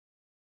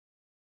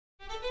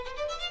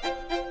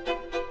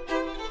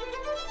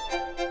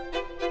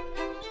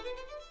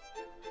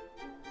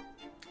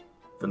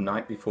The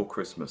night before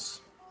Christmas.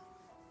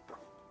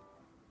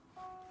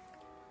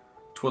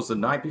 'Twas the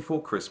night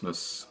before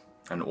Christmas,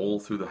 and all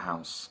through the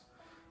house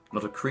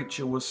not a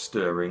creature was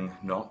stirring,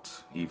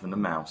 not even a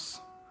mouse.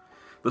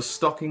 The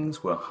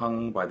stockings were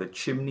hung by the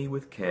chimney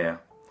with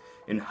care,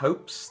 in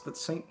hopes that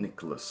St.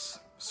 Nicholas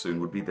soon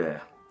would be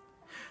there.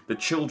 The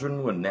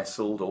children were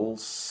nestled all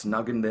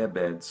snug in their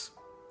beds,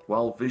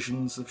 while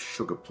visions of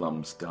sugar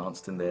plums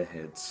danced in their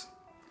heads.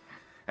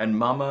 And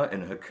Mamma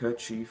in her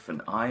kerchief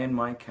and I in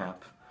my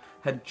cap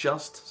had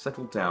just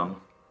settled down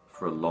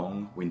for a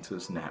long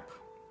winter's nap.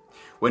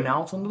 When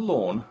out on the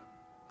lawn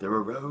there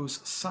arose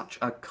such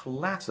a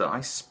clatter,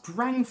 I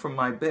sprang from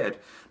my bed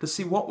to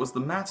see what was the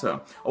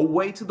matter.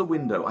 Away to the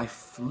window I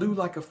flew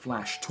like a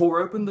flash, tore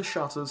open the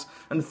shutters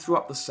and threw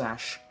up the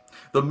sash.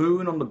 The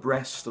moon on the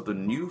breast of the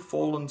new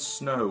fallen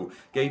snow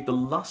gave the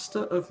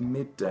lustre of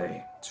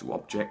midday to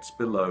objects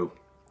below,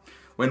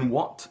 when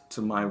what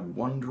to my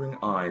wondering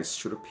eyes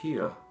should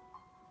appear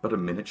but a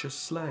miniature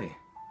sleigh,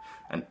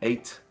 and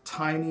 8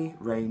 tiny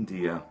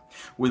reindeer,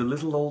 with a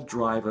little old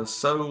driver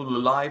so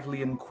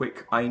lively and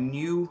quick, I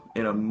knew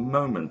in a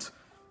moment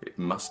it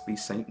must be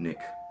Saint Nick.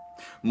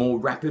 More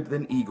rapid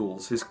than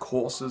eagles, his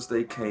coursers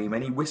they came,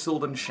 and he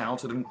whistled and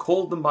shouted and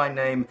called them by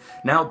name.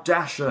 Now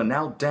Dasher,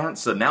 now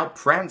Dancer, now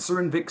Prancer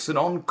and Vixen,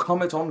 on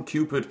Comet, on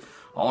Cupid,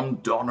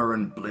 on Donner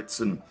and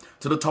Blitzen,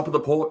 to the top of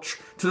the porch,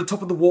 to the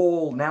top of the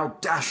wall, now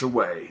dash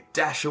away,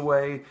 dash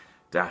away,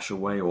 dash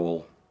away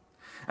all.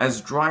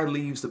 As dry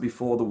leaves that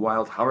before the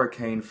wild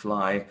hurricane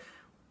fly,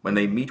 when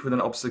they meet with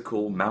an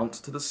obstacle, mount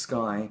to the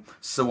sky,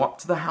 so up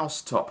to the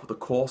housetop the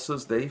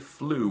coursers they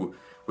flew,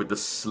 with the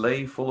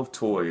sleigh full of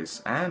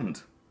toys,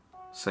 and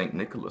St.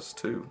 Nicholas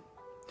too.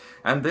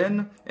 And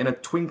then, in a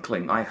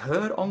twinkling, I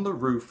heard on the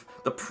roof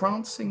the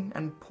prancing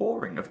and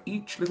pawing of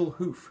each little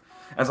hoof.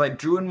 As I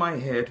drew in my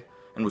head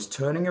and was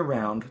turning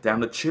around, down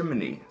the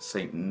chimney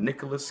St.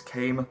 Nicholas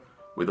came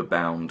with a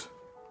bound.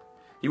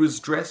 He was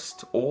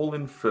dressed all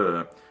in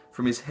fur,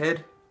 from his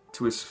head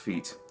to his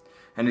feet,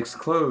 and his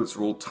clothes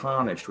were all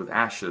tarnished with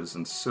ashes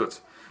and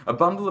soot. A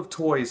bundle of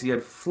toys he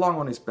had flung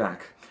on his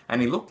back,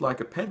 and he looked like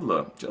a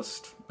peddler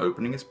just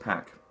opening his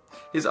pack.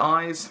 His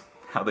eyes,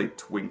 how they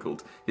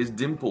twinkled, his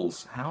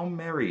dimples, how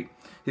merry.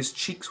 His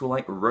cheeks were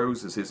like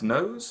roses, his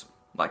nose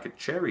like a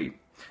cherry.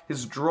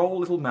 His droll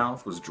little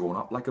mouth was drawn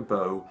up like a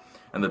bow,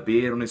 and the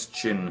beard on his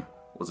chin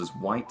was as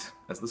white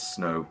as the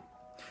snow.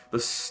 The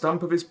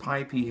stump of his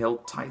pipe he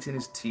held tight in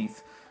his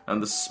teeth,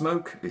 and the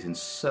smoke it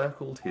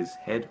encircled his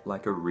head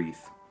like a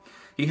wreath.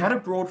 He had a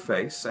broad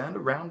face and a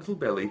round little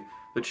belly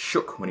that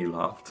shook when he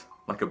laughed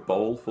like a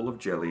bowl full of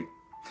jelly.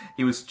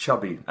 He was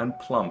chubby and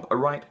plump, a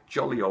right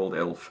jolly old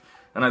elf,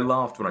 and I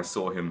laughed when I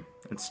saw him,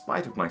 in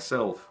spite of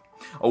myself.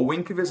 A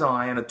wink of his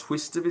eye and a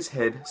twist of his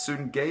head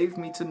soon gave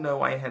me to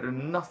know I had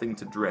nothing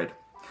to dread.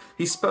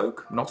 He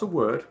spoke not a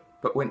word,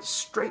 but went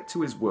straight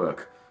to his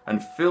work,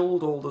 and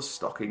filled all the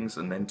stockings,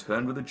 and then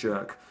turned with a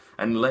jerk,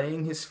 and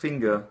laying his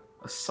finger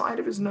aside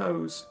of his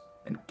nose,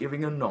 and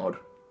giving a nod,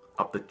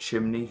 up the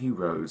chimney he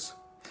rose.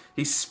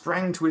 He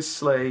sprang to his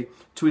sleigh,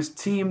 to his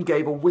team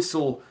gave a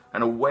whistle,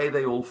 and away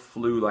they all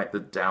flew like the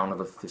down of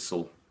a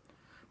thistle.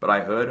 But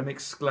I heard him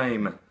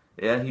exclaim,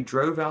 ere he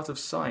drove out of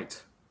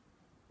sight,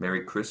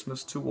 "Merry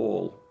Christmas to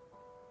all,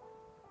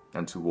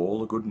 and to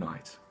all a good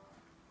night."